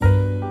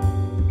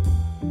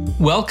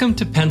Welcome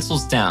to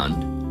Pencils Down,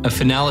 a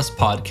Finalis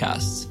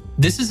podcast.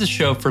 This is a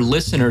show for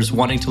listeners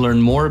wanting to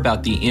learn more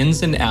about the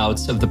ins and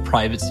outs of the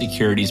private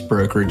securities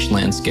brokerage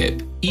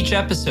landscape. Each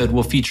episode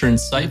will feature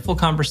insightful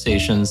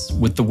conversations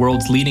with the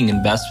world's leading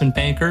investment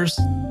bankers,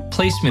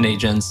 placement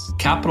agents,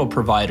 capital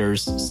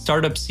providers,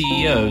 startup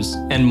CEOs,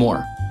 and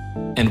more.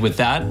 And with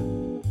that,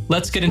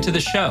 let's get into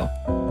the show.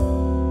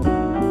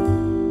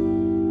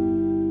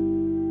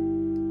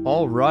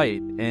 All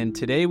right, and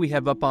today we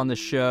have up on the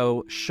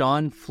show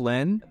Shawn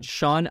Flynn.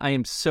 Shawn, I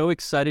am so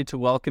excited to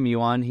welcome you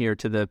on here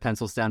to the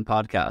Pencils Down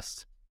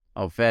podcast.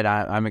 Oh, Fed,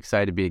 I'm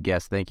excited to be a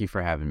guest. Thank you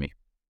for having me.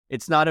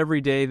 It's not every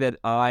day that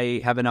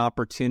I have an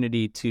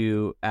opportunity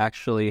to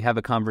actually have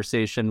a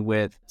conversation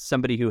with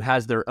somebody who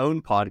has their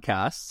own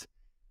podcast,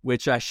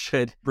 which I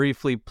should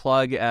briefly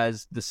plug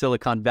as the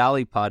Silicon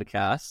Valley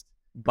podcast.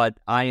 But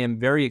I am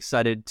very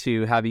excited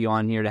to have you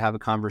on here to have a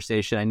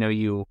conversation. I know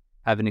you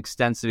have an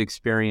extensive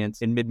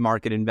experience in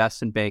mid-market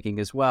investment banking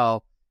as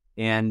well.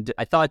 And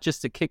I thought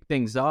just to kick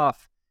things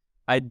off,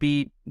 I'd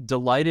be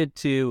delighted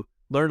to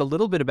learn a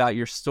little bit about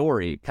your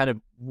story. Kind of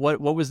what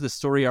was the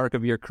story arc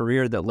of your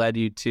career that led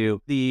you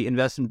to the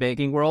investment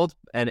banking world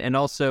and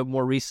also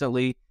more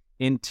recently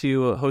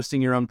into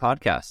hosting your own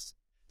podcast?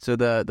 So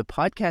the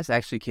podcast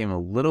actually came a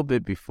little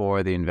bit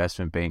before the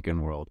investment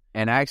banking world.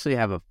 And I actually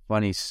have a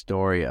funny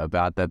story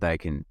about that I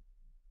can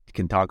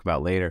talk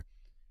about later.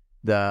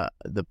 The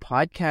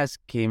podcast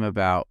came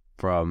about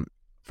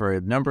for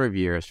a number of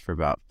years, for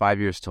about 5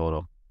 years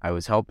total. I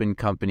was helping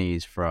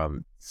companies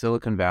from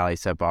Silicon Valley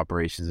set up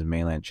operations in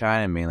mainland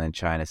China, and mainland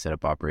China set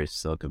up operations in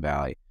Silicon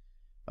Valley.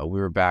 We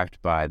were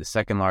backed by the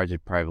second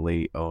largest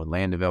privately owned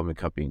land development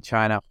company in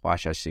China,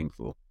 Huaxia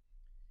Xingfu.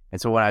 And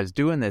so when I was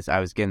doing this,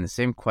 I was getting the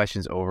same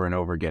questions over and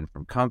over again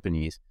from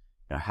companies.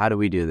 How do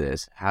we do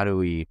this? How do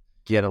we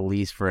get a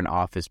lease for an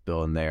office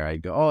building there?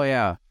 I'd go, oh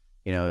yeah,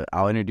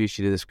 I'll introduce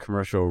you to this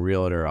commercial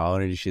realtor. I'll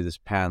introduce you to this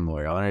patent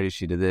lawyer. I'll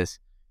introduce you to this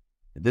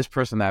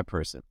person, that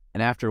person.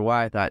 And after a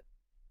while, I thought,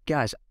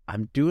 gosh,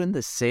 I'm doing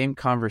the same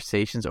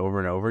conversations over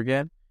and over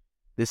again.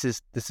 This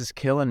is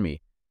killing me.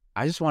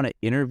 I just want to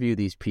interview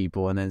these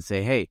people and then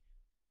say, hey,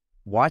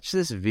 watch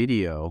this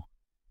video,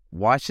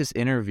 watch this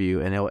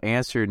interview, and it'll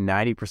answer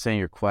 90% of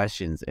your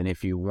questions. And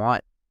if you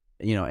want,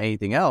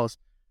 anything else,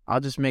 I'll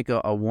just make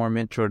a warm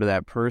intro to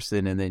that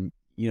person. And then,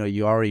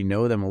 you already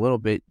know them a little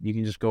bit. You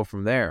can just go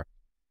from there.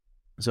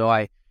 So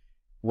I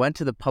went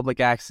to the public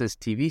access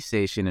TV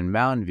station in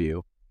Mountain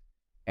View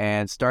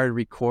and started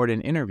recording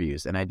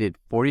interviews. And I did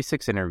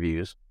 46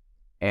 interviews.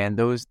 And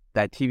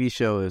that TV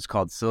show is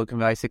called Silicon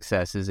Valley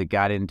Successes. It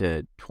got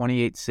into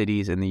 28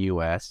 cities in the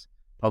U.S.,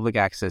 public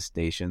access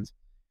stations.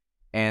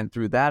 And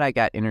through that, I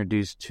got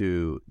introduced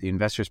to the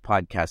Investors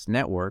Podcast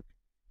Network.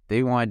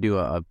 They want to do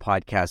a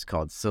podcast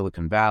called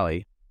Silicon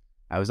Valley.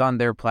 I was on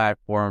their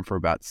platform for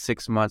about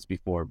 6 months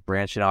before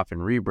branching off and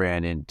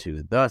rebrand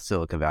into the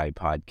Silicon Valley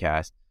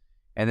Podcast.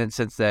 And then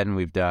since then,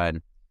 we've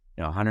done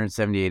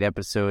 178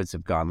 episodes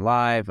have gone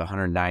live,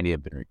 190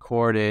 have been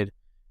recorded.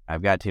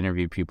 I've got to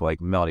interview people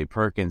like Melody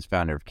Perkins,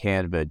 founder of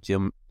Canva,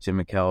 Jim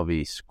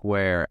McKelvey,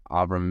 Square,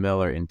 Abram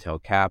Miller,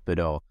 Intel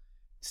Capital,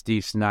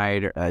 Steve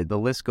Snyder. The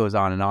list goes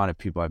on and on of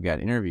people I've got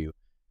to interview.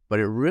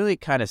 But it really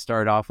kind of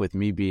started off with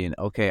me being,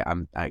 okay,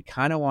 I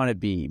kind of want to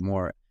be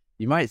more,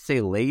 you might say,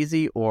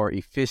 lazy or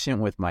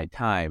efficient with my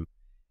time.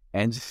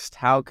 And just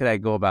how could I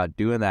go about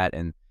doing that?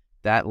 And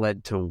that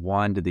led to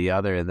one to the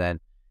other. And then,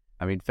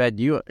 Fed,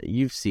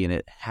 you've seen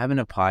it. Having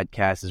a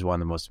podcast is one of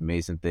the most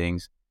amazing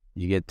things.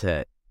 You get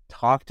to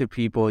talk to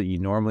people you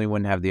normally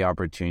wouldn't have the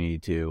opportunity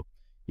to.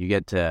 You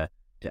get to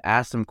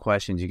ask them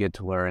questions. You get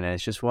to learn. And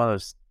it's just one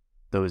of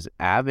those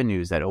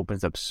avenues that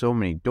opens up so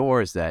many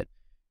doors that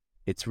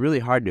it's really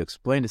hard to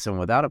explain to someone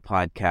without a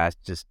podcast,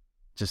 just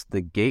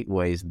the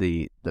gateways,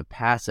 the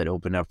paths that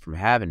open up from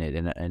having it.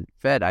 And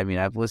Fed,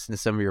 I've listened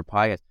to some of your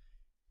podcasts.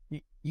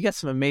 You got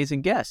some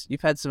amazing guests.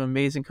 You've had some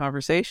amazing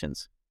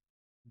conversations.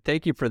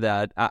 Thank you for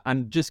that.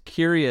 I'm just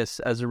curious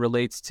as it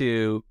relates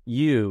to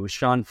you,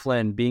 Shawn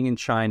Flynn, being in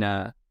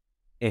China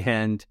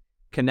and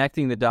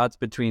connecting the dots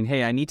between,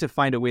 hey, I need to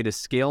find a way to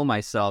scale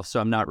myself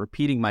so I'm not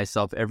repeating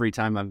myself every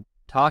time I'm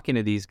talking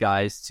to these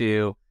guys,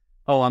 to,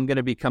 oh, I'm going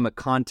to become a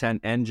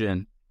content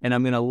engine and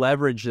I'm going to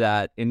leverage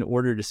that in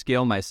order to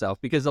scale myself.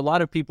 Because a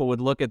lot of people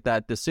would look at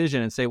that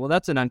decision and say, well,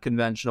 that's an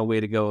unconventional way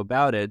to go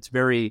about it. It's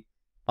very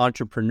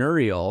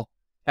entrepreneurial.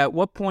 At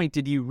what point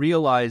did you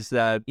realize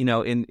that,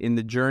 in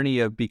the journey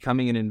of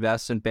becoming an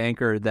investment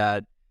banker,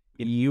 that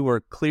you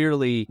were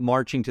clearly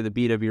marching to the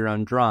beat of your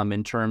own drum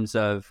in terms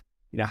of,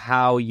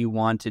 how you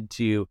wanted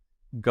to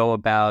go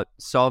about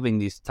solving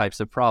these types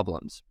of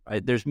problems,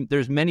 right?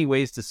 There's many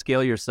ways to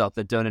scale yourself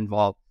that don't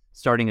involve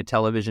starting a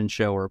television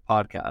show or a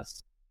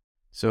podcast.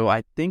 So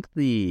I think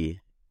the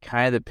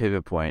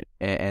pivot point,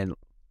 and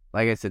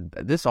like I said,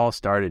 this all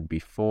started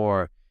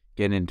before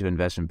getting into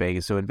investment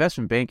banking. So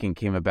investment banking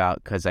came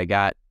about because I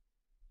got,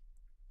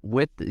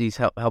 with these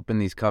helping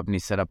these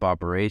companies set up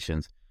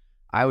operations,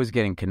 I was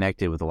getting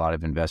connected with a lot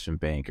of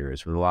investment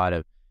bankers, with a lot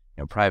of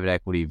private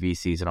equity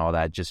VCs and all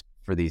that, just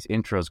for these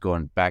intros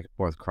going back and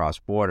forth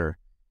cross-border.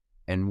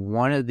 And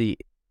one of the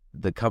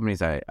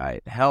companies I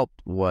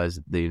helped was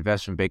the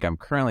investment bank I'm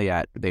currently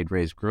at. They'd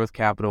raised growth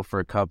capital for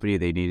a company.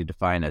 They needed to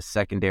find a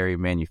secondary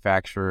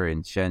manufacturer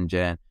in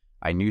Shenzhen.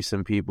 I knew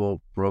some people,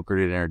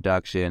 brokered an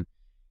introduction,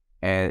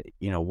 and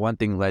one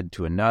thing led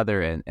to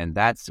another, and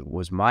that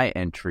was my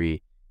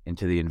entry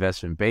into the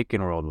investment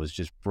banking world, was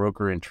just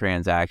brokering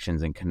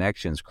transactions and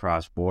connections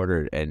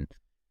cross-border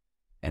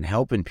and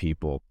helping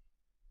people.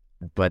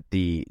 But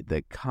the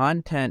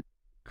content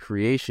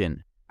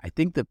creation, I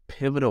think the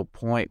pivotal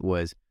point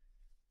was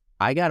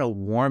I got a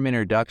warm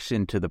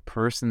introduction to the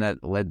person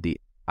that led the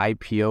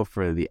IPO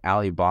for the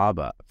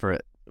Alibaba, for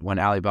when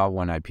Alibaba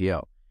went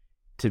IPO,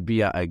 to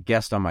be a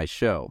guest on my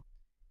show.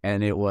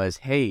 And it was,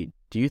 hey,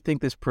 do you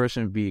think this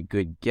person would be a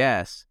good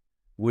guest?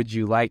 Would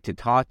you like to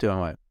talk to him? I'm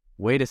like,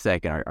 wait a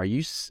second, are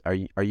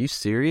you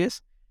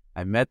serious?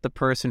 I met the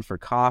person for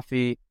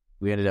coffee.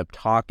 We ended up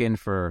talking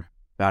for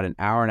about an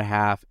hour and a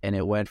half, and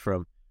it went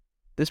from,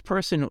 this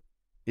person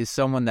is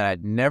someone that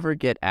I'd never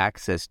get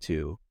access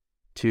to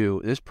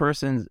this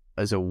person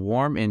is a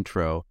warm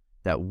intro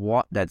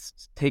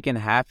that's taken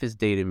half his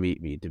day to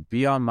meet me, to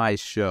be on my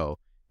show,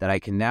 that I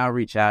can now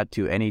reach out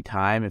to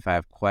anytime if I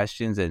have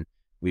questions, and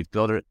we've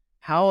built it.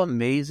 How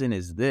amazing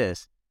is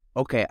this?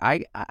 Okay,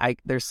 I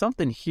there's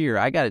something here.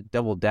 I got to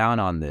double down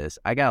on this.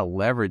 I got to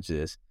leverage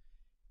this.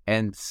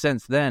 And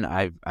since then,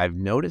 I've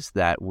noticed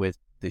that with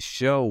the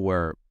show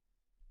where,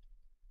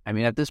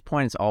 at this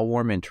point, it's all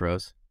warm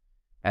intros.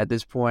 At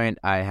this point,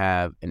 I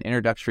have an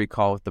introductory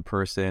call with the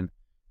person.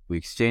 We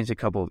exchange a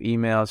couple of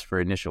emails for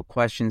initial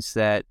question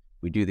set.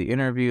 We do the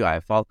interview.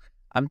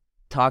 I'm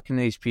talking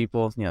to these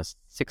people,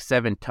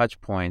 6-7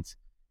 touch points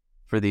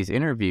for these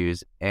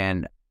interviews,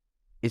 and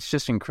it's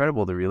just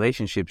incredible the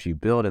relationships you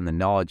build and the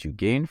knowledge you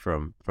gain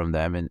from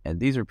them. And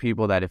these are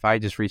people that if I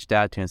just reached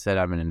out to and said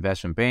I'm an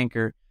investment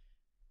banker,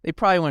 they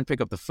probably wouldn't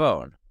pick up the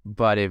phone.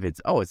 But if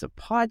it's a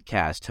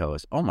podcast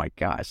host, oh my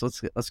gosh,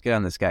 let's get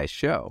on this guy's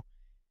show.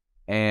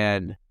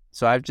 And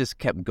so I've just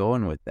kept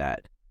going with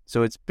that.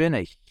 So it's been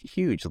a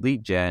huge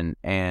lead gen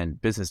and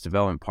business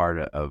development part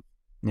of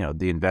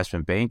the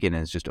investment banking,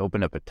 and it's just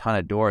opened up a ton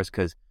of doors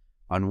because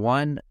on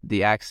one,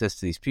 the access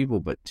to these people,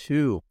 but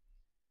two,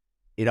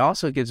 it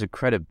also gives a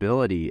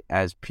credibility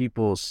as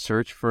people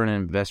search for an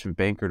investment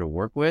banker to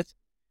work with.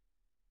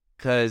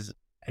 Because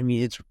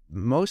it's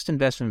most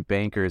investment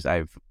bankers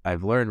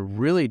I've learned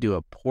really do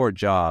a poor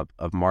job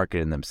of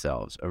marketing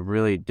themselves, of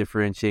really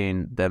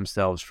differentiating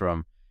themselves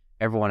from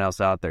everyone else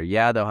out there.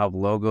 Yeah, they'll have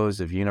logos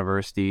of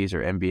universities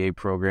or MBA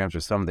programs or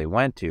some they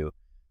went to,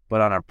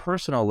 but on a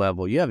personal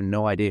level, you have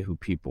no idea who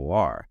people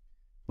are.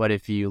 But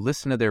if you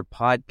listen to their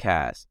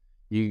podcasts,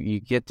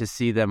 you get to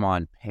see them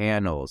on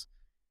panels.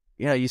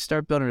 You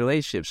start building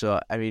relationships.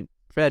 So,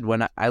 Fed,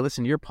 when I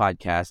listen to your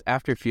podcast,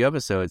 after a few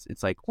episodes,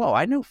 it's like, whoa,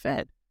 I know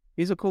Fed.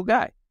 He's a cool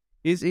guy.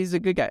 He's a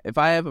good guy. If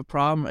I have a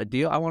problem, a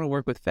deal, I want to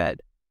work with Fed.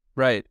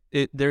 Right.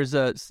 There's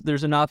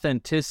an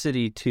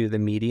authenticity to the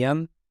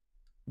medium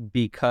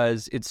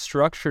because it's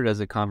structured as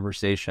a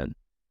conversation,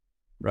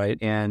 right?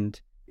 And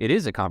it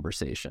is a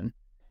conversation.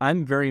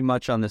 I'm very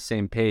much on the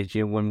same page.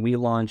 When we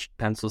launched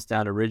Pencils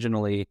Down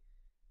originally,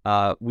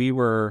 we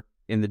were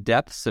in the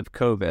depths of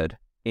COVID,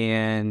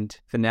 and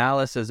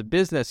Finalis as a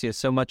business,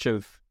 so much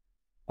of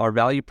our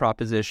value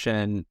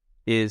proposition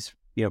is,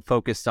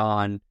 focused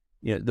on,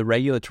 the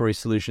regulatory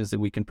solutions that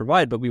we can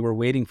provide, but we were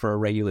waiting for a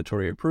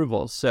regulatory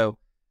approval. So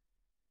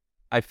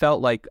I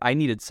felt like I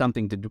needed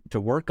something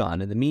to work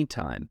on in the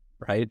meantime,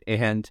 right?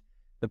 And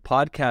the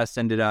podcast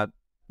ended up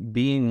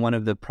being one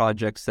of the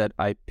projects that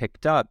I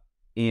picked up.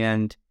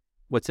 And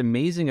what's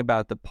amazing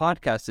about the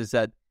podcast is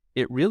that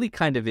it really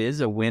kind of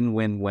is a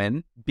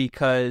win-win-win,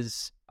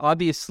 because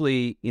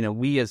obviously,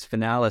 we as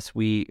Finalis,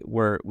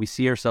 we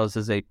see ourselves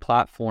as a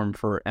platform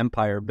for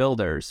empire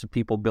builders,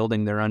 people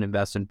building their own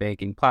investment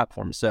banking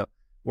platform. So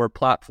we're a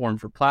platform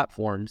for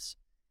platforms.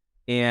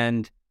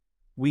 And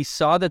we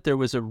saw that there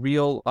was a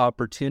real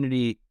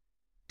opportunity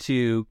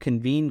to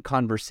convene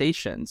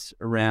conversations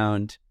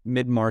around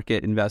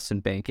mid-market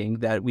investment banking,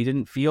 that we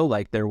didn't feel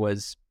like there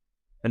was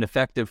an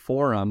effective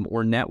forum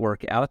or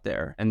network out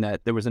there, and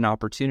that there was an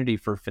opportunity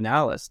for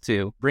Finalis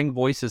to bring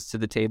voices to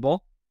the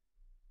table.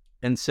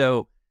 And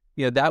so,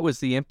 that was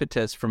the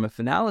impetus from a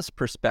Finalis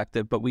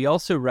perspective. But we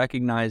also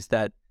recognized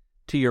that,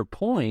 to your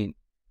point,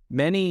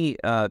 many,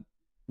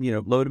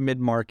 low to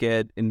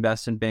mid-market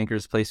investment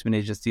bankers, placement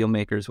agents, deal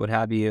makers, what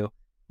have you,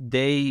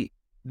 they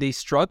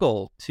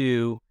struggle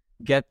to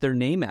get their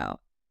name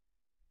out,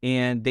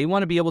 and they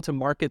want to be able to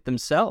market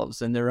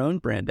themselves and their own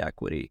brand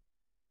equity.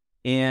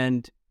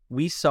 And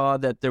we saw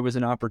that there was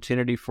an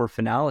opportunity for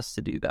Finalis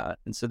to do that.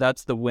 And so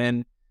that's the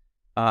win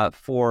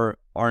for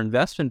our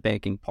investment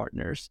banking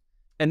partners.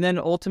 And then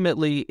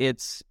ultimately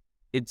it's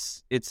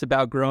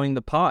about growing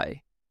the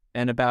pie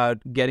and about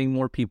getting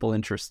more people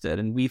interested.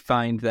 And we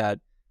find that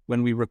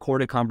when we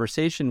record a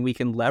conversation, we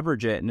can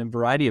leverage it in a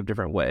variety of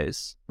different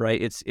ways,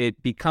 right?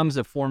 It becomes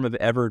a form of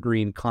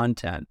evergreen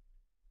content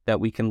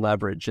that we can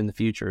leverage in the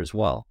future as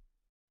well.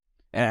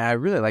 And I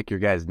really like your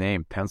guys'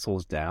 name,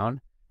 Pencils Down.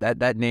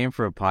 That name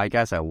for a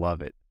podcast, I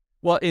love it.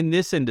 Well, in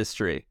this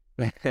industry,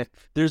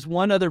 there's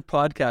one other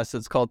podcast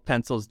that's called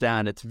Pencils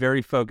Down. It's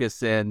very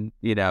focused in,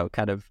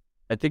 kind of,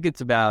 I think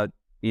it's about,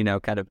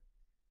 kind of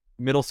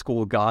middle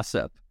school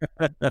gossip.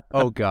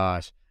 Oh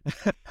gosh.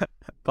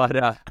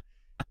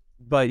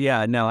 But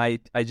yeah, no, I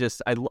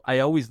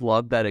always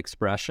love that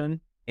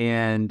expression.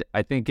 And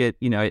I think it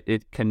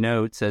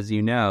connotes, as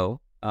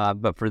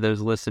but for those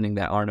listening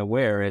that aren't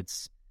aware,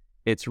 it's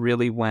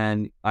really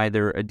when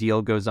either a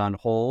deal goes on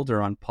hold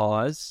or on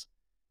pause,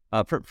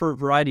 for a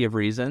variety of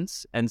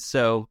reasons. And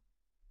so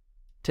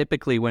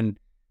typically when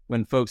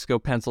folks go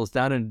pencils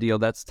down in a deal,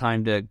 that's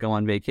time to go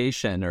on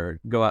vacation or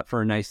go out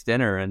for a nice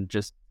dinner and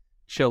just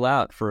chill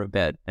out for a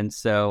bit. And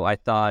so I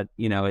thought,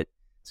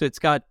 it's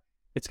got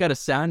a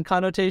sound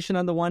connotation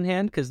on the one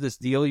hand, because this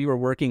deal you were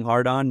working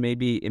hard on,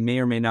 maybe it may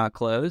or may not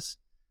close,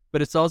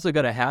 but it's also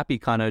got a happy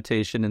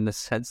connotation in the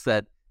sense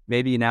that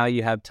maybe now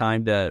you have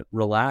time to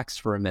relax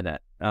for a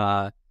minute.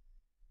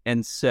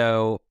 And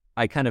so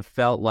I kind of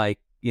felt like,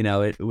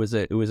 it was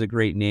a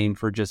great name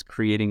for just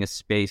creating a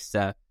space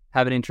to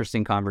have an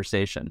interesting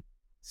conversation.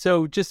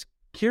 So just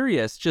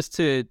curious, just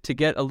to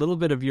get a little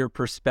bit of your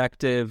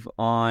perspective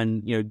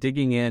on,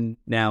 digging in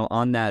now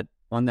on that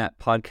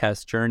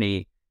podcast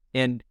journey.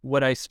 And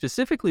what I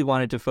specifically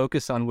wanted to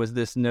focus on was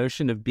this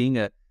notion of being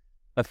a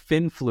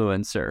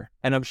finfluencer.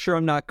 And I'm sure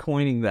I'm not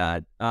coining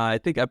that. I'm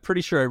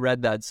pretty sure I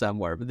read that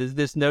somewhere. But there's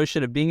this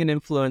notion of being an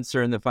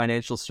influencer in the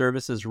financial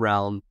services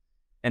realm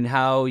and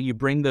how you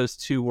bring those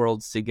two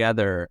worlds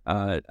together.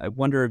 I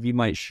wonder if you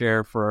might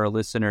share for our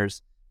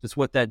listeners just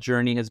what that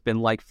journey has been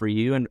like for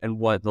you and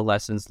what the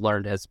lessons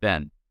learned has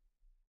been.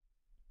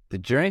 The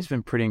journey's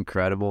been pretty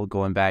incredible,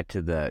 going back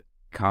to the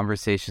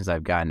conversations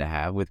I've gotten to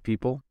have with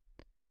people.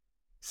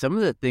 Some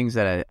of the things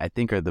that I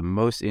think are the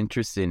most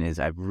interesting is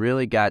I've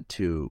really got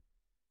to,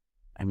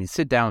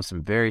 sit down with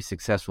some very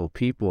successful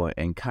people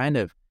and kind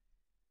of,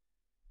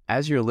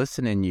 as you're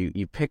listening,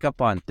 you pick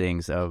up on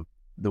things of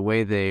the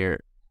way they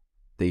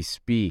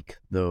speak,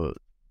 the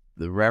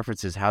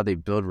references, how they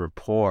build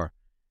rapport.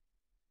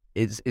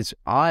 It's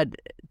odd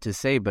to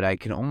say, but I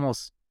can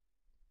almost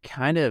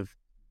kind of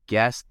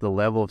guess the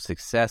level of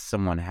success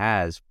someone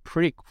has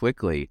pretty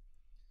quickly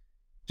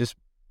just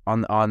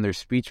on their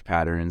speech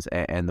patterns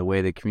and the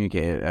way they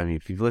communicate.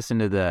 If you've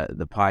listened to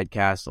the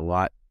podcast a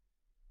lot,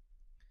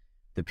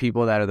 the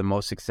people that are the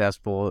most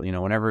successful,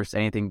 whenever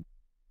anything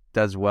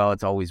does well,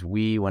 it's always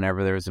we.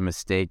 Whenever there's a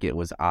mistake, it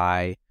was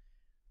I.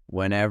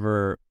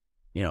 Whenever,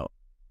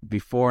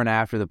 before and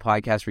after the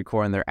podcast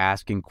recording, they're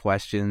asking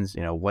questions,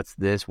 what's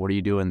this? What are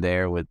you doing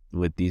there with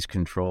these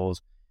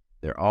controls?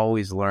 They're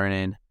always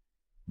learning.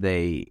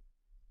 They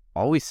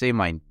always say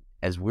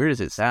as weird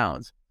as it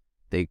sounds,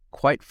 they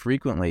quite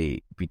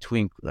frequently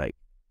between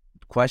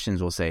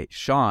questions will say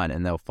Shawn,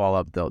 and they'll follow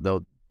up.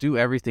 They'll do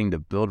everything to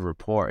build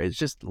rapport. It's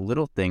just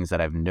little things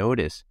that I've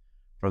noticed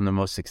from the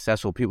most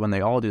successful people, and they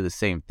all do the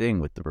same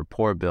thing with the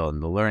rapport build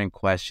and the learning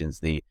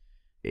questions.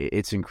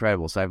 It's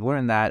incredible. So I've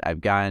learned that.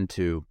 I've gotten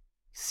to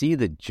see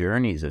the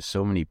journeys of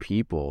so many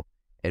people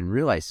and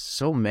realize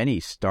so many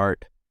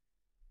start,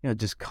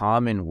 just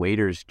common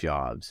waiters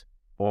jobs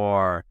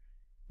or,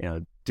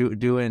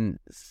 doing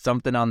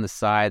something on the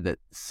side that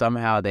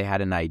somehow they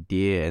had an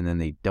idea and then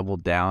they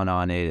doubled down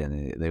on it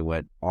and they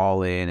went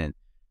all in, and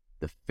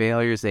the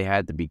failures they had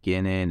at the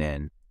beginning.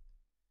 And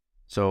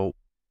so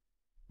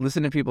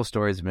listening to people's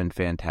stories has been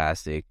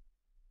fantastic.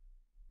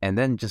 And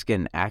then just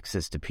getting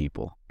access to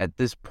people. At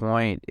this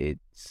point,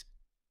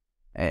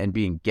 and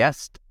being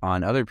guest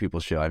on other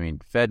people's show.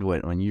 Fed,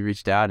 when you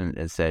reached out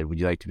and said, would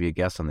you like to be a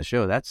guest on the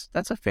show? That's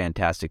a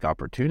fantastic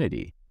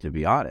opportunity, to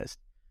be honest.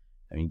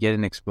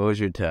 Getting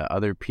exposure to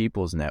other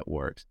people's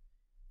networks,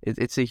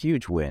 it's a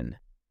huge win.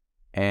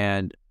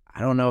 And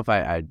I don't know if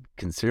I'd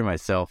consider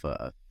myself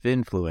a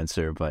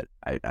finfluencer, but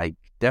I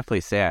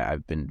definitely say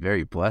I've been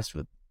very blessed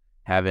with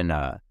having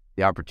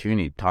the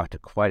opportunity to talk to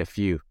quite a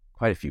few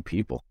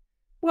people.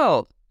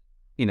 Well,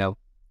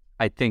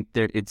 I think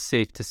it's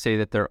safe to say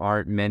that there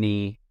aren't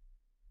many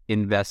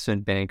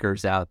investment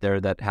bankers out there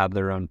that have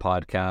their own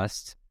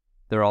podcast.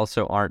 There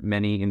also aren't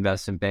many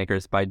investment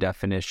bankers by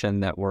definition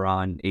that were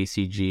on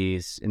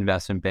ACG's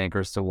investment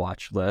bankers to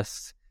watch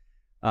lists,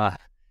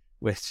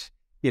 which,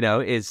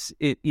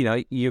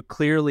 you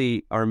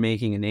clearly are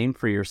making a name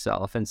for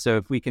yourself. And so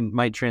if we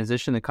might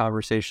transition the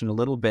conversation a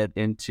little bit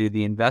into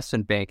the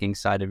investment banking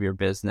side of your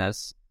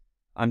business,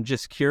 I'm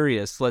just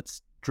curious,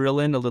 let's drill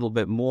in a little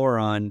bit more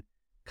on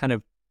kind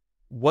of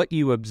what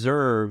you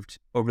observed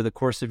over the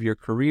course of your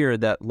career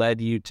that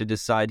led you to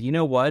decide,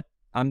 what,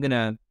 I'm going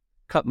to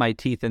cut my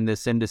teeth in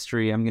this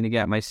industry. I'm going to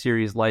get my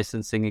series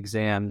licensing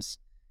exams,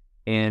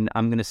 and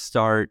I'm going to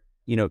start,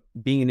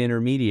 being an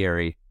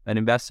intermediary, an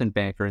investment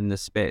banker in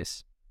this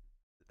space.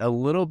 A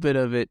little bit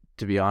of it,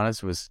 to be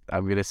honest, was,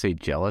 I'm going to say,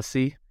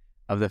 jealousy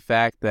of the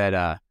fact that,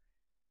 I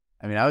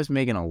was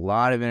making a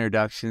lot of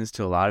introductions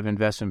to a lot of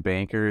investment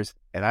bankers,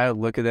 and I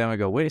would look at them and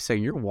go, wait a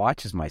second, your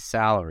watch is my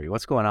salary.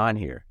 What's going on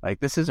here?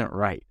 This isn't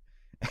right.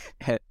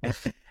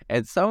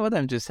 And some of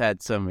them just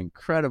had some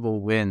incredible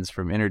wins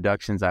from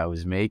introductions I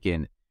was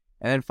making.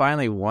 And then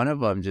finally, one of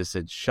them just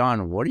said,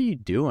 Shawn, what are you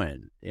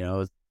doing?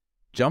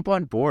 Jump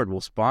on board. We'll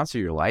sponsor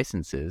your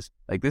licenses.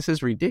 Like, this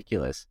is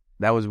ridiculous.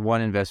 That was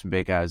one investment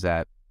bank I was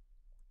at.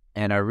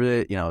 And I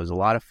really, it was a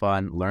lot of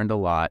fun, learned a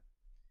lot.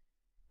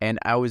 And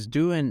I was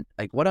doing,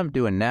 like, what I'm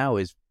doing now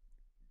is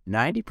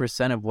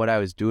 90% of what I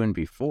was doing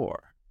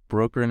before.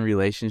 Brokering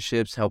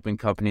relationships, helping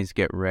companies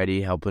get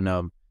ready, helping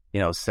them,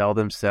 sell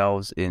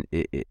themselves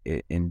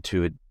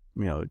into a,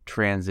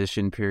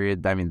 transition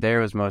period. I mean,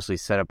 there was mostly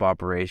set up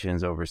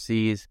operations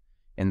overseas.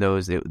 And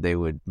those, they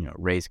would,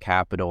 raise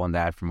capital and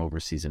that from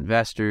overseas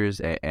investors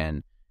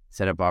and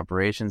set up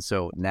operations.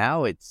 So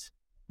now it's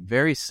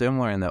very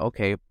similar in that,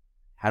 okay,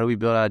 how do we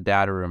build out a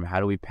data room? How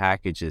do we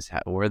package this?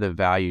 What are the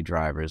value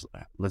drivers?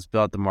 Let's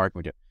build out the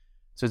market.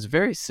 So it's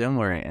very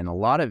similar. And a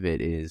lot of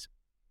it is,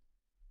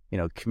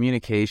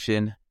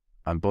 communication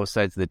on both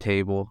sides of the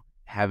table,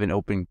 having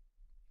open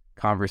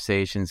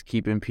conversations,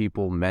 keeping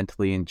people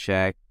mentally in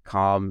check,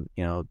 calm,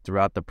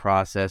 throughout the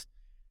process.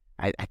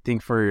 I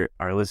think for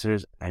our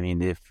listeners, I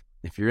mean, if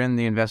you're in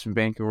the investment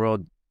banking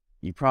world,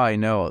 you probably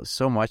know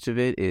so much of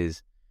it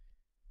is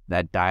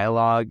that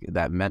dialogue,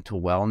 that mental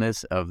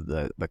wellness of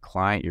the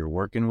client you're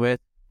working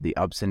with, the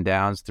ups and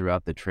downs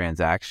throughout the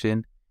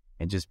transaction,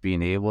 and just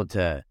being able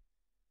to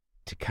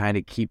kind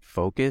of keep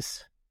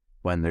focus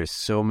when there's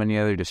so many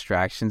other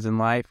distractions in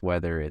life,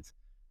 whether it's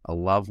a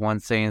loved one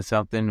saying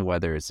something,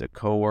 whether it's a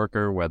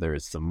coworker, whether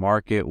it's the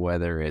market,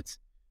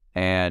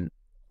 and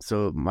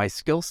so my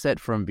skill set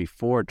from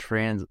before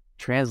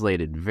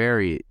translated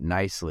very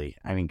nicely.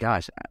 I mean,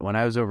 gosh, when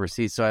I was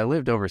overseas, so I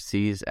lived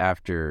overseas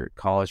after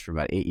college for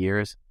about 8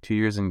 years, 2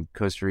 years in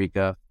Costa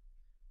Rica,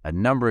 a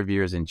number of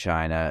years in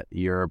China,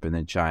 Europe, and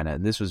then China.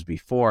 And this was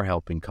before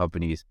helping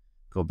companies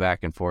go back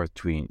and forth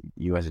between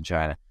U.S. and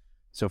China.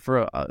 So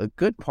for a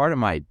good part of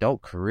my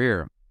adult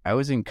career, I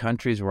was in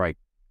countries where I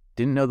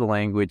didn't know the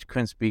language,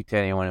 couldn't speak to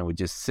anyone, and would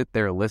just sit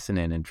there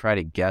listening and try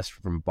to guess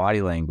from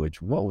body language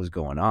what was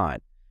going on.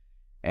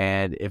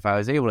 And if I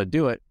was able to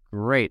do it,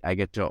 great. I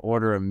get to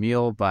order a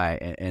meal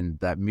and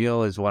that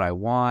meal is what I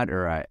want,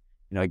 or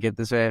I get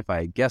this way. If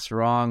I guess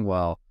wrong,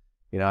 well,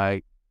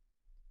 it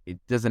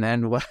doesn't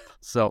end well.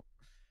 So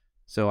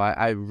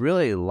I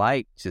really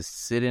like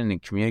just sitting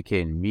and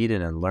communicating,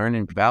 meeting and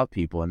learning about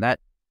people. And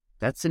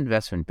that's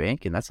investment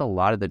banking. That's a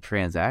lot of the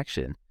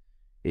transaction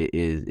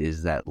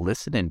is that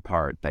listening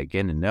part, that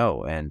getting to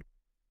know. And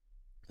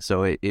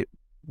so it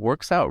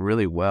works out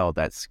really well,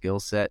 that skill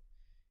set.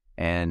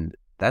 And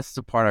that's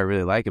the part I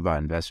really like about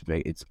investment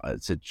banking.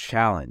 It's a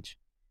challenge.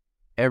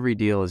 Every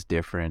deal is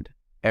different.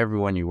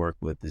 Everyone you work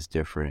with is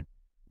different.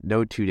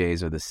 No 2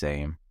 days are the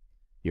same.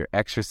 You're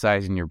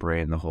exercising your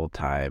brain the whole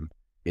time.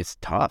 It's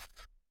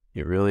tough.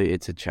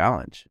 It's a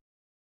challenge.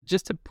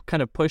 Just to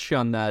kind of push you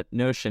on that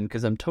notion,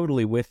 because I'm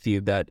totally with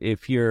you that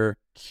if you're a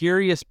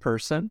curious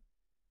person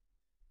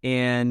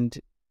and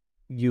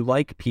you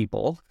like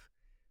people,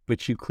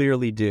 which you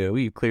clearly do,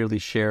 you clearly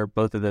share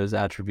both of those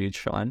attributes,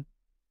 Shawn.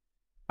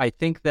 I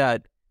think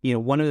that,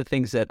 one of the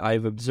things that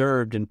I've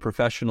observed in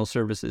professional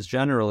services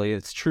generally,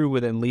 it's true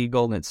within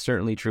legal and it's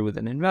certainly true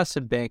within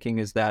investment banking,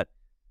 is that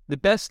the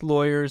best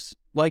lawyers,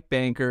 like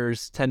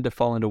bankers, tend to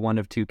fall into one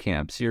of two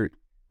camps. You're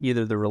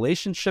either the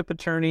relationship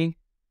attorney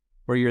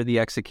or you're the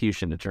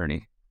execution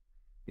attorney.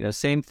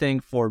 Same thing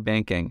for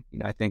banking.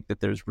 I think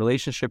that there's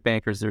relationship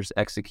bankers, there's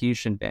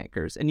execution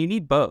bankers, and you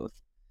need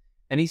both.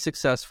 Any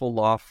successful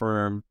law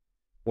firm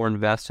or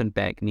investment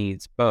bank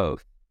needs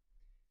both.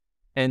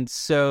 And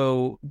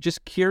so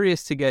just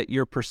curious to get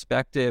your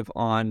perspective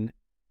on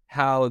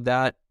how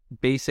that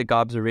basic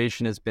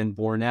observation has been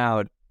borne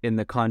out in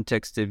the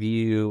context of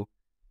you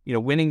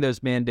winning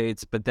those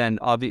mandates, but then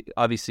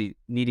obviously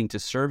needing to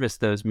service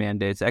those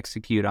mandates,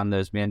 execute on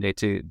those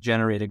mandates to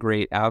generate a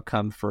great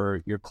outcome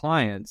for your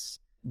clients.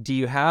 Do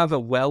you have a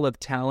well of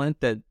talent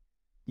that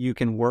you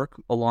can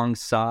work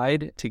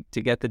alongside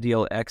to get the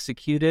deal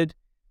executed?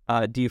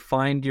 Do you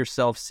find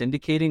yourself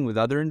syndicating with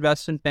other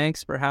investment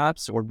banks,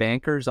 perhaps, or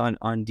bankers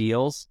on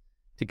deals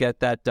to get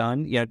that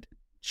done?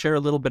 Share a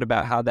little bit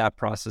about how that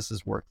process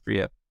has worked for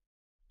you.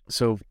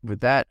 So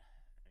with that,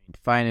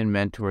 finding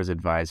mentors,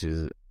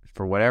 advisors,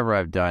 for whatever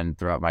I've done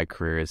throughout my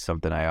career is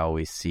something I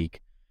always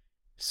seek.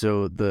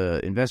 So the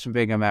investment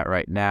bank I'm at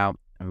right now,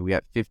 we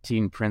got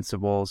 15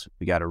 principals.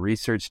 We got a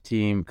research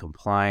team,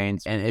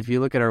 compliance. And if you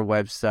look at our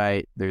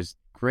website, there's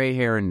gray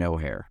hair and no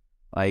hair.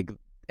 Like,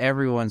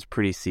 everyone's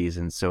pretty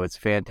seasoned, so it's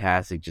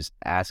fantastic just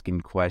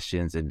asking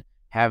questions and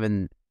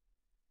having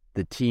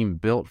the team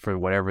built for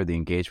whatever the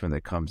engagement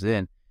that comes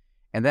in.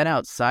 And then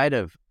outside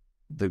of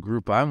the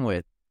group I'm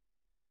with,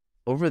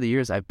 over the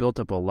years, I've built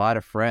up a lot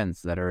of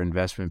friends that are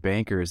investment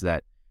bankers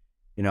that,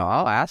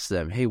 I'll ask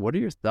them, hey, what are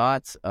your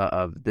thoughts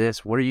of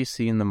this? What are you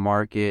seeing in the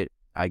market?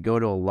 I go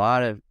to a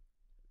lot of,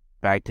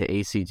 back to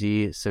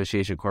ACG,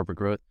 Association of Corporate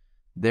Growth,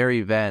 their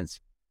events,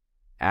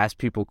 ask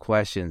people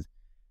questions.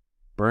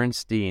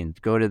 Bernstein,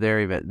 go to their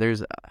event.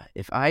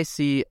 If I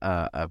see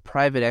a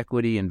private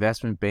equity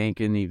investment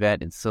banking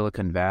event in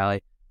Silicon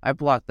Valley, I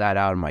block that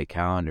out in my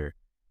calendar.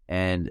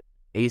 And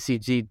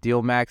ACG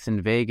Deal Max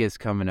in Vegas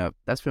coming up.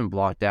 That's been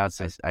blocked out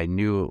since I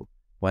knew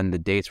when the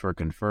dates were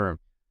confirmed.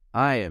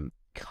 I am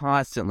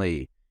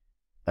constantly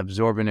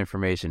absorbing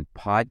information.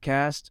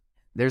 Podcast,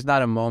 there's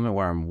not a moment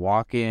where I'm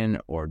walking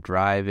or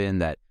driving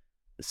that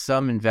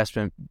some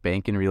investment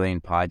banking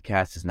related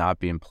podcast is not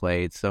being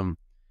played.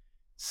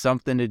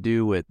 Something to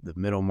do with the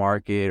middle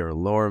market or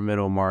lower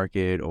middle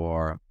market,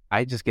 or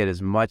I just get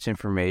as much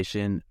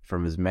information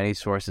from as many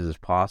sources as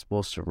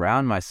possible,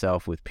 surround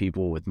myself with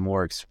people with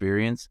more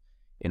experience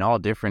in all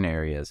different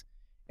areas,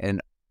 and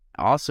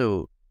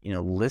also,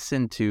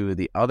 listen to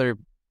the other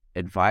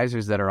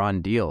advisors that are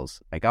on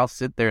deals. Like, I'll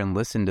sit there and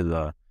listen to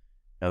the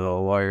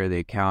lawyer, the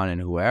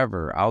accountant,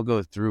 whoever. I'll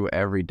go through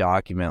every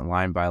document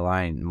line by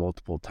line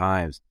multiple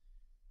times.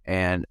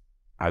 And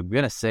I'm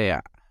going to say,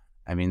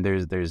 I mean,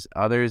 there's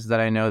others that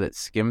I know that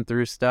skim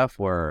through stuff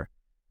where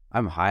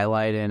I'm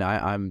highlighting.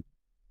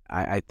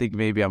 I think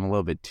maybe I'm a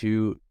little bit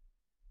too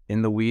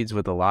in the weeds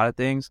with a lot of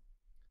things,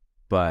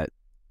 but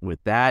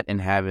with that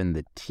and having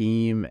the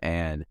team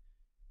and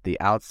the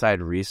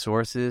outside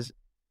resources,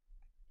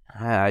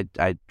 I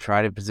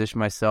try to position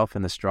myself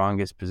in the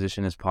strongest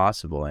position as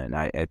possible, and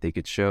I think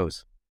it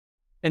shows.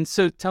 And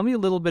so tell me a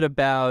little bit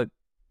about,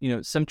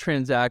 some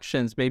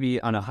transactions, maybe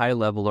on a high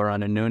level or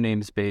on a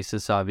no-names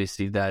basis,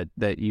 obviously, that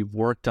you've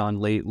worked on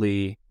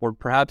lately, or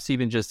perhaps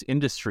even just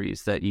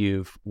industries that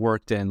you've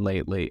worked in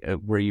lately,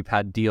 where you've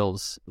had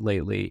deals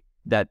lately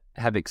that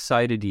have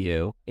excited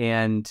you.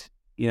 And,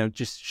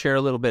 just share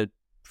a little bit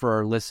for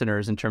our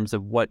listeners in terms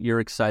of what you're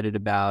excited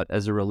about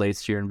as it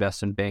relates to your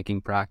investment banking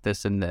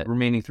practice in the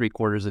remaining 3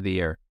 quarters of the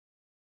year.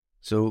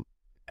 So,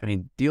 I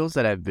mean, deals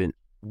that have been,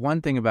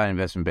 one thing about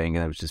investment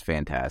banking that was just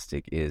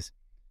fantastic is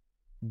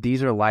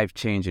these are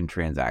life-changing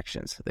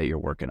transactions that you're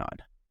working on.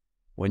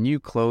 When you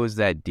close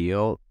that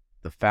deal,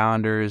 the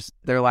founders,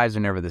 their lives are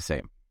never the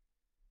same.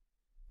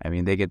 I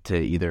mean, they get to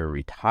either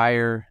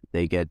retire,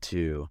 they get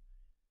to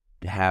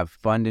have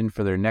funding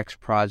for their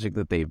next project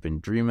that they've been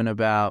dreaming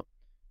about.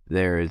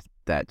 There's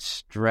that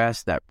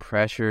stress, that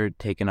pressure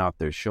taken off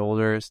their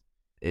shoulders.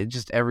 It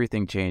just,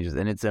 everything changes.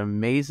 And it's an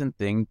amazing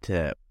thing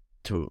to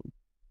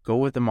go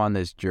with them on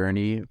this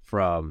journey,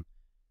 from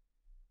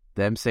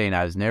them saying,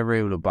 I was never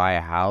able to buy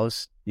a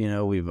house.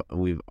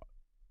 We've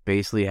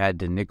basically had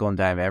to nickel and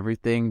dime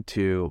everything,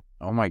 to,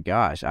 oh my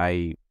gosh,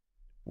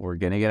 we're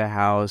going to get a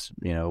house.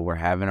 We're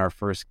having our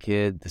first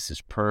kid. This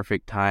is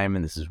perfect time.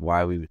 And this is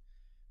why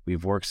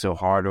we've worked so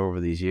hard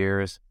over these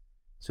years.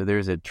 So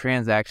there's a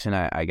transaction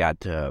I got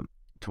to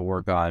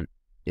work on.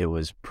 It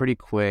was pretty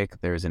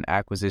quick. There's an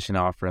acquisition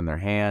offer in their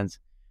hands,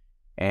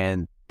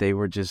 and they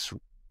were just,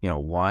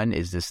 one,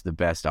 is this the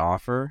best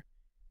offer?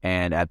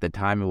 And at the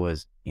time it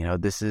was,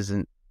 this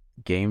isn't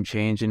game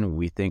changing.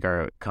 We think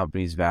our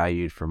company's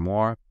valued for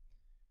more.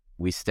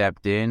 We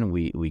stepped in,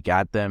 we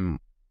got them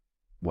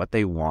what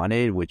they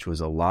wanted, which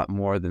was a lot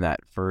more than that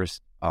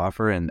first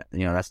offer. And,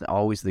 that's not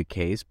always the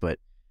case, but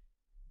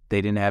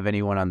they didn't have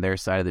anyone on their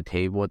side of the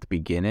table at the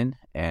beginning,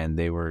 and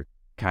they were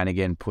kind of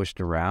getting pushed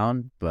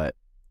around. But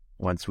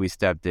once we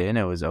stepped in,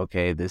 it was,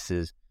 okay, this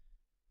is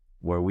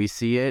where we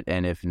see it.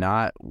 And if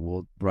not,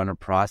 we'll run a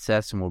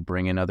process and we'll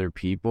bring in other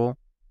people.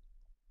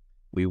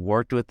 We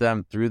worked with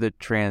them through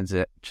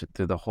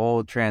through the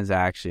whole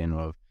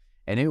transaction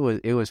and it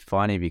was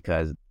funny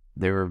because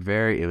they were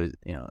very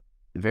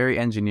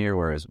engineer,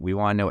 whereas we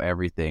want to know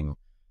everything.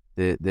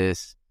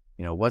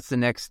 What's the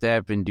next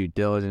step in due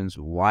diligence?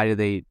 Why do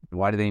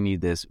they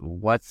need this?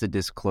 What's the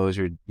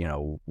disclosure?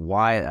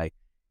 Why?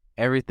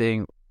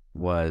 Everything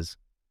was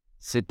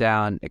sit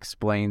down,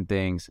 explain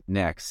things.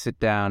 Next, sit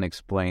down,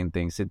 explain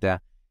things. Sit down,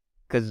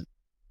 because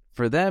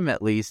for them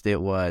at least it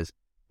was,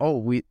 oh,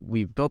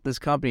 we built this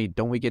company.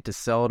 Don't we get to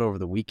sell it over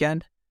the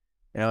weekend?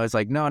 It's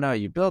like, no,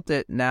 you built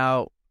it.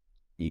 Now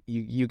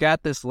you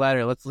got this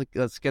letter.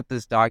 Let's get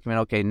this document.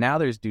 Okay, now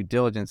there's due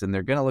diligence, and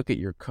they're gonna look at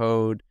your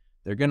code.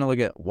 They're gonna look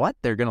at what?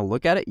 They're gonna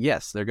look at it.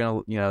 Yes, they're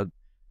gonna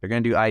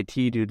do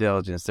IT due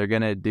diligence. They're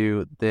gonna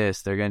do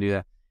this. They're gonna do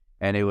that.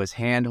 And it was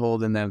hand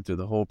holding them through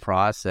the whole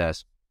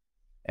process,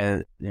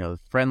 and the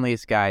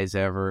friendliest guys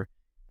ever.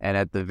 And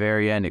at the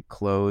very end, it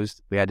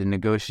closed. We had to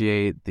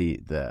negotiate the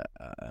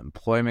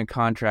employment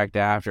contract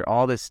after,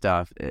 all this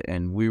stuff,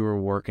 and we were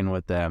working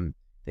with them.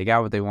 They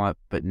got what they want,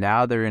 but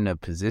now they're in a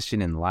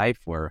position in life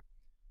where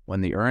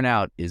when the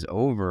earnout is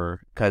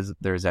over, because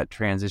there's that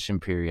transition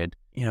period,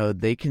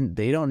 they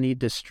don't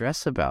need to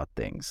stress about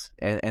things.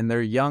 And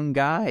they're young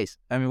guys.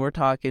 I mean, we're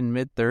talking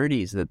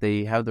mid-30s that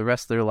they have the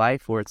rest of their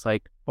life where it's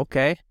like,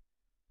 okay,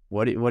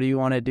 what do you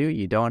want to do?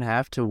 You don't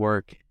have to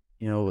work.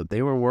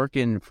 They were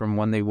working from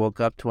when they woke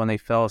up to when they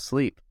fell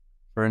asleep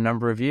for a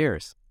number of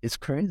years. It's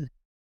crazy.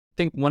 I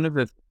think one of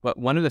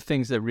the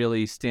things that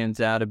really stands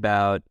out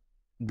about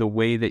the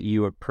way that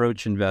you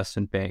approach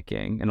investment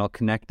banking, and I'll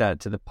connect that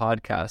to the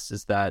podcast,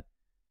 is that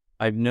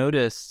I've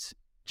noticed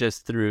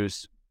just through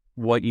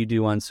what you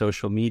do on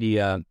social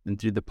media and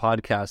through the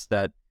podcast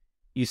that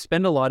you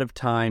spend a lot of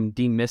time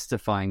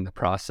demystifying the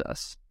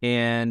process.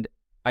 And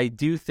I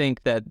do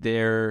think that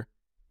there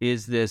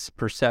is this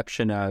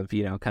perception of,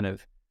 kind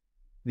of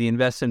the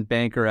investment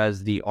banker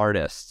as the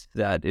artist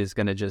that is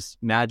going to just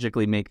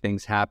magically make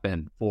things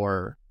happen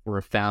for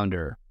a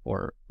founder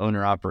or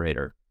owner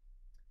operator.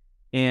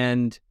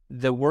 And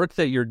the work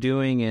that you're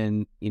doing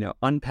in,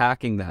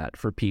 unpacking that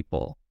for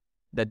people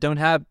that don't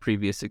have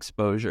previous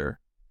exposure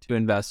to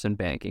investment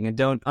banking and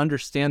don't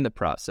understand the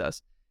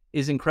process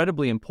is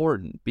incredibly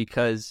important,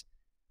 because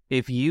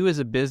if you as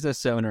a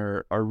business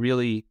owner are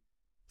really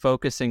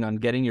focusing on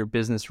getting your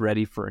business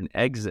ready for an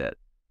exit,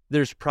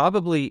 there's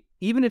probably,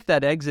 even if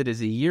that exit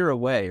is a year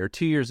away or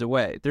 2 years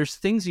away, there's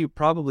things you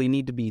probably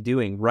need to be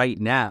doing right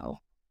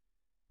now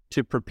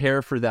to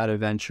prepare for that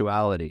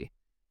eventuality.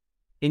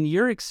 In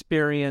your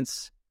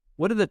experience,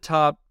 what are the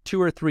top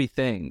 2 or 3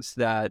 things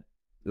that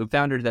a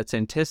founder that's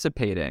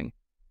anticipating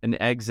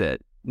an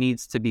exit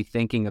needs to be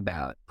thinking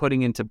about,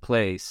 putting into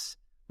place,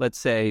 let's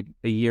say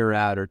a year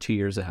out or 2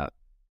 years out?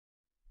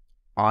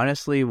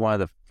 Honestly, one of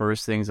the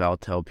first things I'll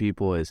tell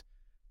people is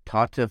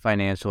talk to a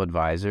financial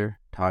advisor,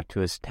 talk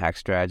to a tax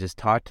strategist,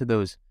 talk to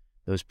those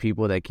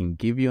people that can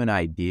give you an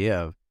idea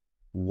of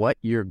what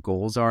your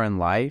goals are in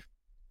life,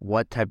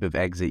 what type of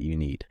exit you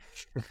need.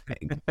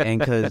 And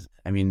because,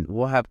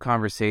 we'll have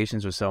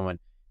conversations with someone,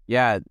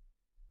 yeah,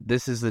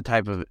 this is the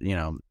type of,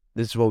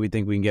 this is what we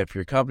think we can get for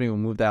your company, we'll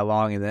move that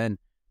along, and then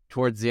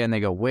towards the end they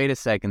go, wait a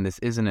second, this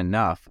isn't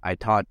enough. I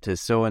talked to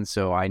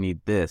so-and-so, I need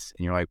this.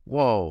 And you're like,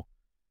 whoa,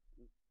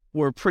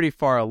 we're pretty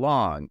far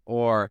along.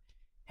 Or,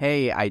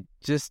 hey, I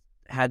just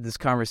had this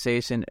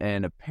conversation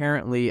and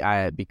apparently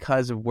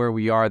because of where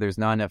we are, there's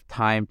not enough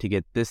time to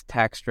get this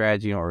tax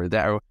strategy or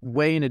that, or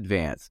way in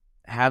advance.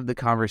 Have the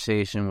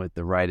conversation with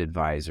the right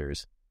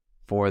advisors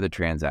for the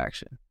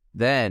transaction.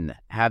 Then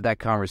have that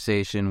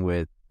conversation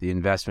with the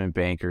investment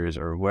bankers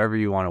or whoever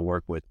you want to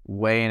work with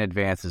way in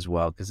advance as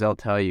well, because they'll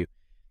tell you,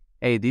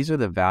 hey, these are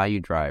the value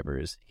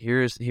drivers.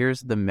 Here's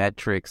the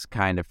metrics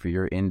kind of for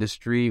your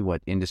industry,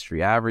 what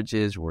industry average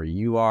is, where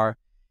you are.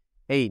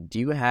 Hey, do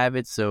you have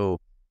it? So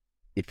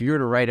if you were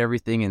to write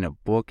everything in a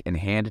book and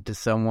hand it to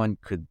someone,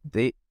 could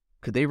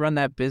they run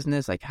that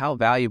business? Like, how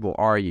valuable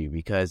are you?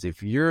 Because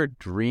if your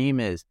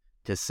dream is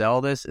to sell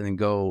this and then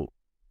go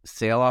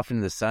sail off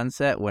into the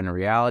sunset, when in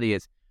reality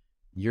it's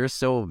you're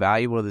so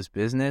valuable to this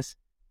business,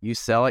 you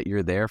sell it,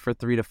 you're there for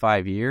 3 to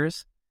 5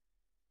 years,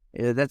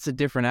 that's a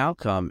different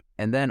outcome.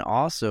 And then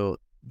also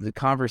the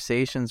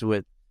conversations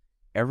with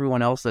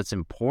everyone else that's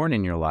important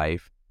in your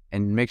life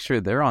and make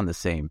sure they're on the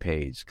same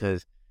page,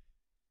 because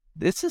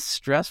this is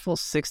stressful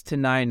 6 to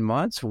 9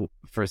 months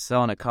for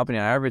selling a company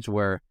on average,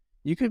 where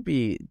you could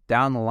be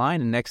down the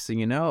line and next thing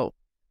you know,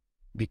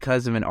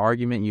 because of an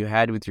argument you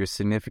had with your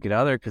significant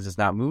other because it's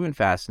not moving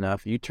fast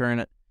enough, you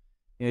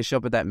show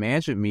up at that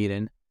management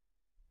meeting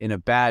in a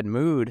bad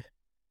mood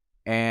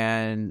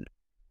and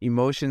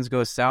emotions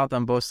go south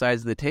on both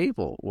sides of the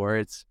table, where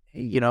it's,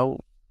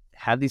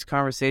 have these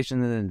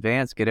conversations in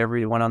advance, get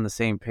everyone on the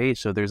same page.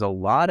 So there's a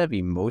lot of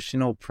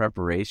emotional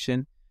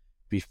preparation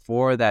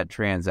before that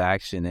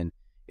transaction. And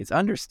it's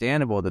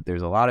understandable that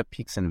there's a lot of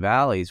peaks and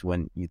valleys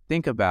when you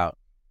think about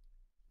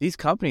these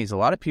companies. A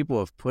lot of people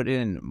have put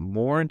in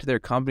more into their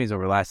companies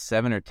over the last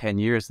 7 or 10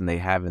 years than they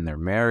have in their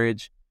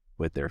marriage,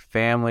 with their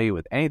family,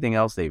 with anything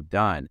else they've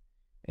done.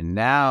 And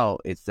now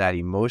it's that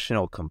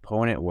emotional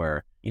component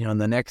where, in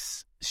the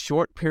next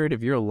short period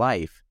of your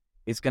life,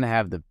 it's going to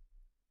have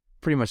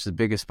pretty much the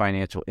biggest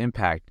financial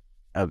impact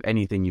of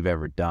anything you've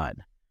ever done.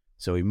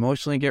 So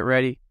emotionally get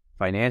ready,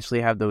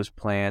 financially have those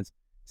plans,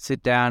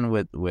 sit down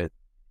with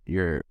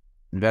your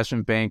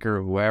investment banker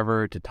or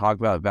whoever to talk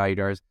about value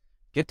drivers.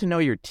 Get to know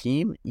your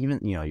team, even,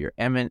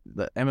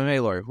 the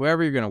MMA lawyer,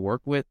 whoever you're going to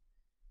work with.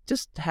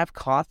 Just have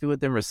coffee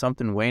with them or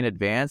something way in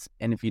advance.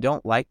 And if you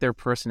don't like their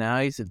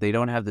personalities, if they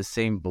don't have the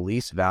same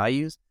beliefs,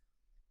 values,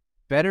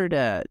 better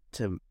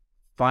to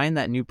find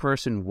that new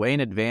person way in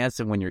advance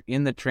than when you're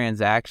in the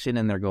transaction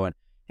and they're going,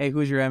 hey,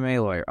 who's your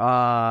MMA lawyer?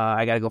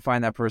 I got to go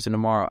find that person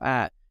tomorrow.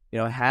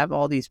 Have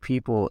all these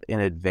people in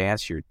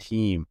advance, your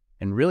team,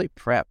 and really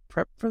prep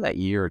for that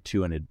year or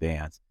two in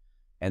advance.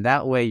 And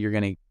that way you're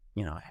going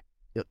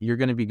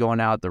to be going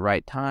out at the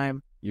right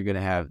time. You're going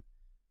to have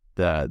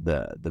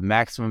the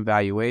maximum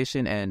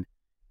valuation, and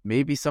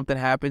maybe something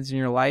happens in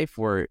your life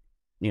where,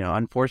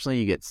 unfortunately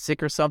you get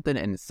sick or something,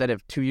 and instead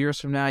of 2 years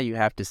from now, you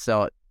have to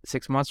sell it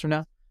 6 months from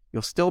now.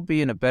 You'll still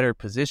be in a better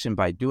position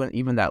by doing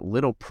even that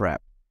little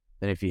prep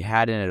than if you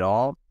hadn't at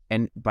all.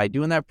 And by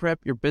doing that prep,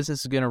 your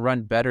business is going to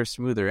run better,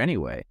 smoother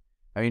anyway.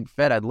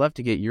 Fed, I'd love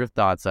to get your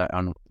thoughts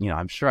on,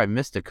 I'm sure I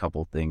missed a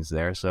couple things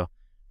there, so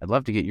I'd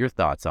love to get your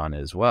thoughts on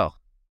it as well.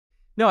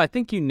 No, I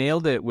think you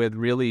nailed it with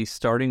really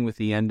starting with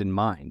the end in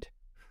mind,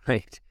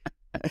 right?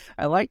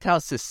 I liked how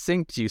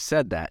succinct you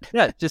said that.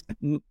 Yeah, just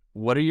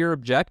what are your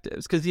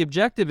objectives? Because the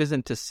objective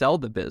isn't to sell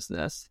the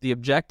business. The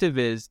objective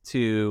is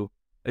to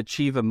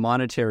achieve a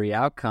monetary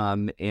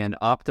outcome and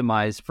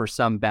optimize for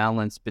some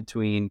balance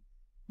between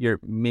your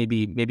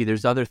maybe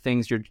there's other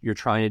things you're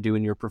trying to do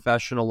in your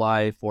professional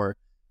life or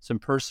some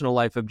personal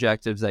life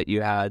objectives that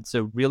you had.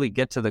 So really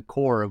get to the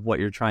core of what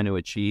you're trying to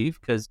achieve,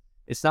 because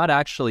it's not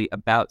actually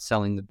about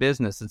selling the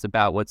business. It's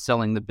about what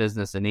selling the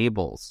business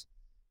enables.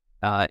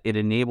 it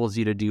enables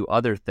you to do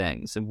other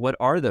things. And what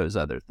are those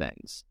other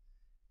things?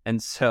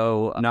 And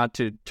so, not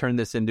to turn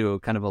this into a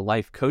kind of a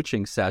life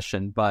coaching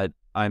session, but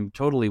I'm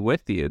totally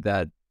with you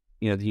that,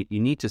 you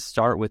need to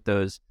start with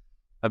those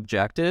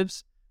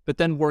objectives, but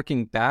then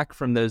working back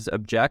from those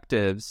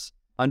objectives,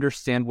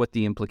 understand what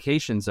the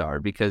implications are.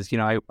 Because,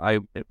 I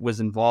was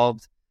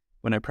involved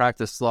when I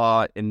practiced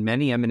law in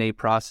many M&A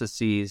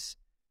processes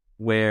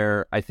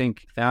where I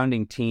think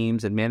founding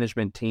teams and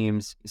management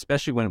teams,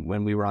 especially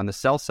when we were on the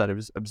sell side, I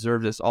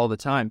observed this all the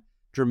time,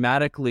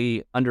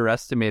 dramatically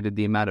underestimated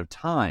the amount of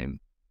time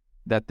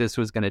that this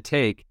was going to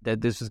take,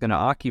 that this was going to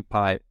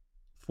occupy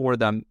for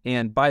them.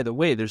 And by the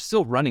way, they're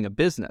still running a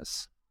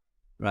business,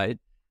 right?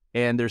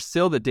 And there's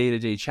still the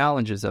day-to-day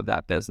challenges of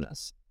that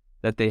business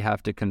that they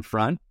have to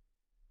confront.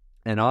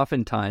 And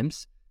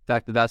oftentimes, in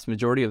fact, the vast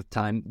majority of the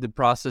time, the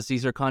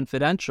processes are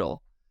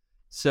confidential.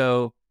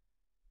 So,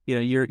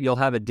 you'll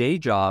have a day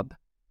job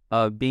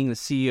of being the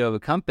CEO of a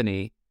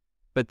company,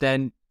 but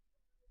then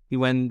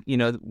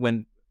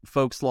when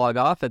folks log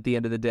off at the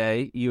end of the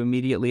day, you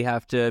immediately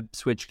have to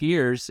switch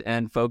gears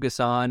and focus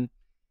on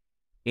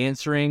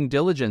answering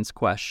diligence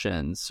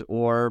questions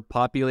or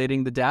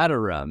populating the data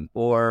room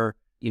or,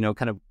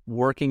 kind of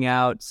working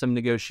out some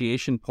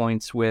negotiation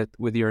points with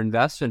your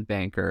investment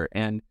banker.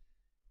 And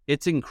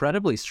it's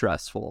incredibly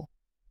stressful.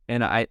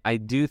 And I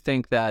do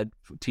think that,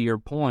 to your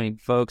point,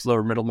 folks,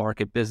 lower middle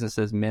market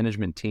businesses,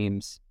 management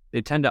teams,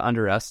 they tend to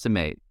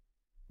underestimate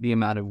the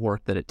amount of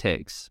work that it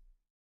takes.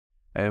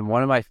 And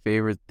one of my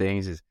favorite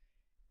things is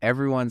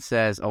everyone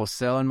says, oh,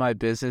 selling my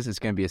business is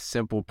going to be a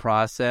simple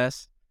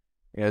process.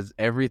 Because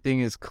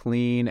everything is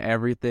clean,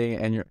 everything,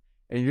 and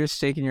you're just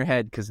shaking your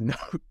head because no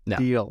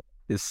deal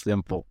is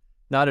simple.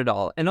 Not at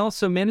all. And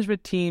also,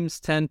 management teams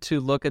tend to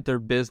look at their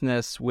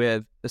business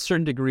with a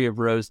certain degree of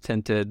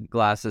rose-tinted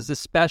glasses,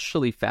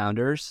 especially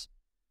founders,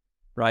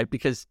 right?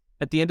 Because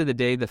at the end of the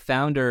day, the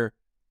founder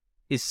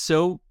is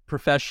so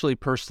professionally,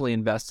 personally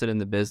invested in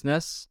the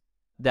business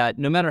that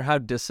no matter how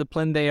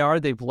disciplined they are,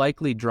 they've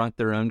likely drunk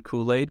their own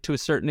Kool-Aid to a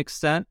certain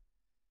extent.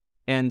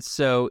 And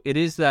so it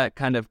is that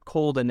kind of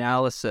cold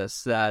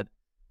analysis that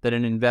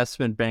an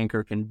investment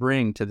banker can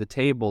bring to the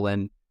table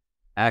and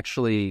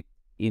actually,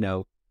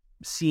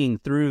 seeing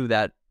through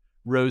that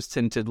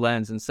rose-tinted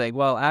lens and saying,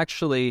 well,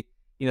 actually,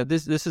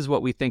 this is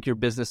what we think your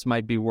business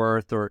might be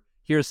worth, or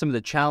here's some of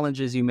the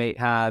challenges you may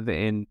have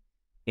in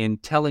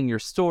telling your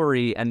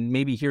story, and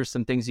maybe here's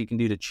some things you can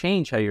do to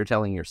change how you're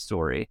telling your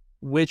story,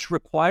 which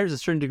requires a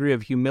certain degree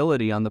of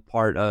humility on the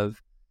part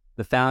of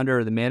the founder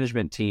or the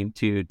management team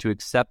to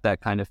accept that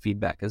kind of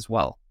feedback as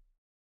well.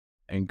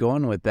 And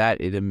going with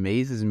that, it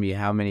amazes me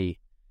how many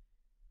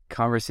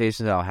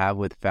conversations I'll have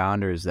with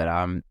founders that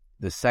I'm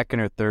the second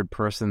or third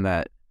person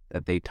that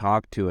they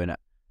talk to, and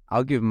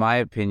I'll give my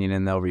opinion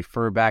and they'll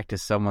refer back to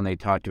someone they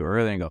talked to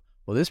earlier and go,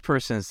 well, this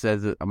person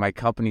says that my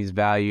company's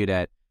valued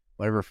at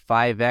whatever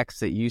 5x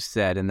that you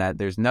said and that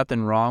there's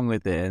nothing wrong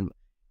with it. And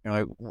you're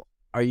like, well,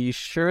 are you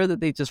sure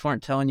that they just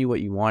weren't telling you what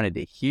you wanted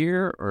to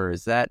hear, or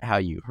is that how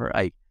you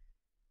heard?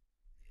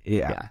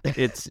 Yeah.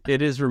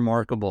 It is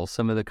remarkable,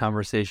 some of the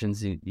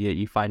conversations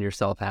you find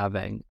yourself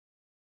having.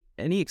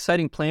 Any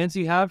exciting plans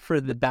you have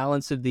for the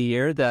balance of the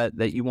year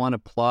that you want to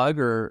plug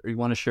or you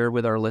want to share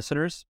with our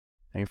listeners?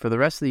 I mean, for the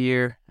rest of the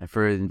year,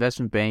 for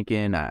investment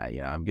banking,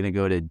 I'm going to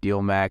go to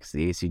DealMax,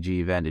 the ACG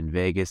event in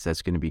Vegas.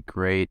 That's going to be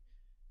great.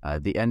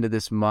 The end of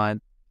this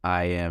month,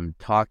 I am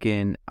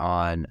talking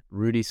on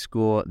Rudy's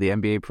School, the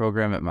MBA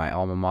program at my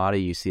alma mater,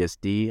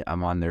 UCSD.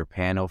 I'm on their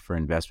panel for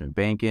investment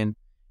banking.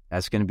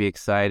 That's going to be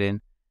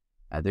exciting.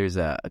 There's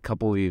a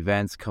couple of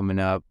events coming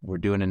up. We're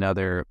doing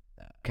another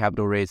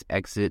capital raise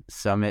exit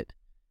summit.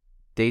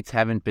 Dates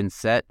haven't been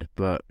set,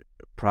 but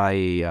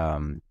probably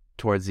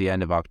towards the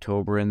end of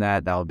October in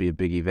that'll be a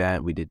big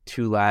event. We did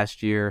 2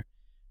 last year,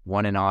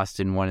 one in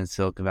Austin, one in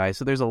Silicon Valley.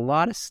 So there's a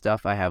lot of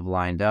stuff I have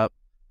lined up,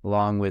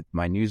 along with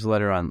my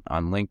newsletter on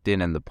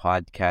LinkedIn and the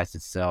podcast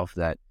itself,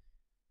 that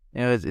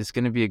it's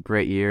going to be a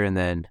great year. And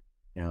then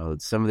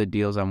some of the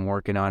deals I'm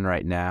working on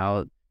right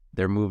now,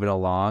 they're moving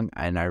along,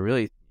 and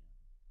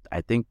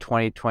I think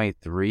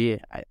 2023,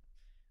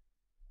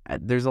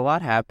 there's a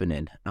lot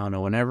happening. I don't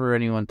know, whenever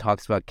anyone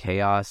talks about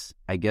chaos,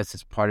 I guess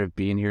it's part of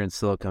being here in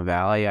Silicon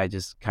Valley. I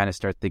just kind of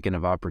start thinking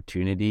of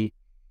opportunity,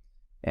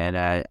 and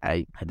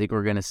I think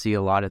we're going to see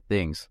a lot of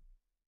things.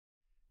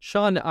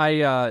 Shawn,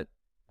 I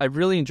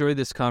really enjoyed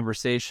this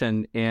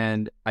conversation,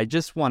 and I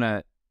just want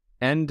to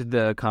end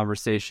the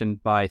conversation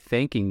by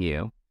thanking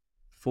you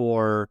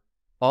for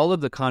all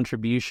of the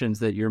contributions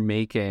that you're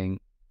making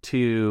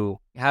to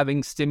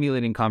having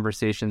stimulating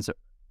conversations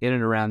in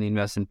and around the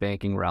investment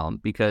banking realm.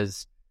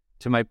 Because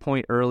to my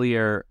point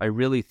earlier, I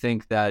really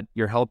think that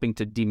you're helping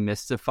to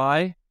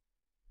demystify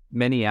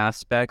many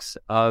aspects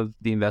of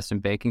the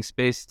investment banking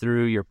space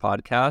through your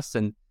podcast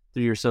and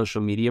through your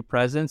social media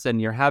presence,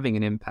 and you're having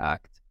an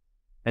impact.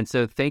 And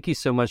so thank you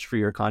so much for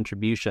your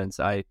contributions.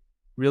 I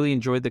really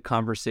enjoyed the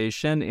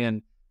conversation,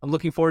 and I'm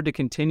looking forward to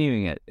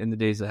continuing it in the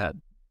days ahead.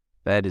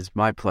 That is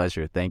my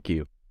pleasure. Thank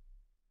you.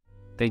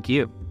 Thank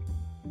you.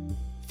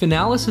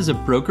 Finalis is a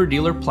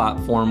broker-dealer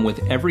platform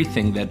with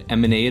everything that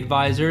M&A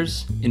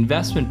advisors,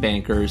 investment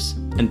bankers,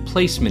 and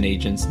placement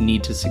agents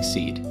need to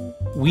succeed.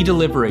 We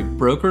deliver a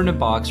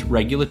broker-in-a-box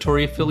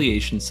regulatory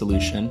affiliation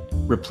solution,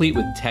 replete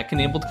with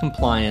tech-enabled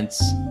compliance,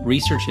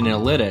 research and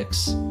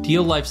analytics,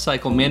 deal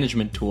lifecycle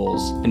management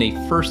tools, and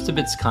a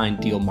first-of-its-kind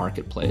deal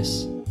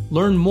marketplace.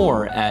 Learn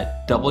more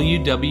at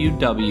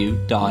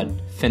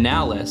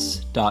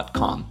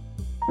www.finalis.com.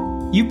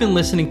 You've been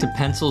listening to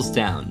Pencils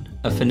Down,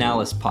 a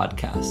Finalis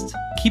podcast.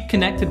 Keep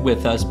connected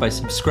with us by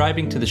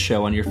subscribing to the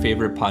show on your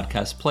favorite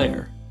podcast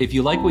player. If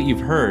you like what you've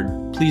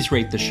heard, please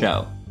rate the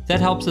show. That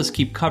helps us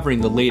keep covering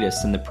the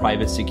latest in the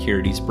private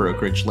securities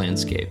brokerage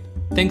landscape.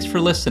 Thanks for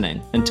listening.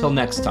 Until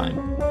next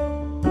time.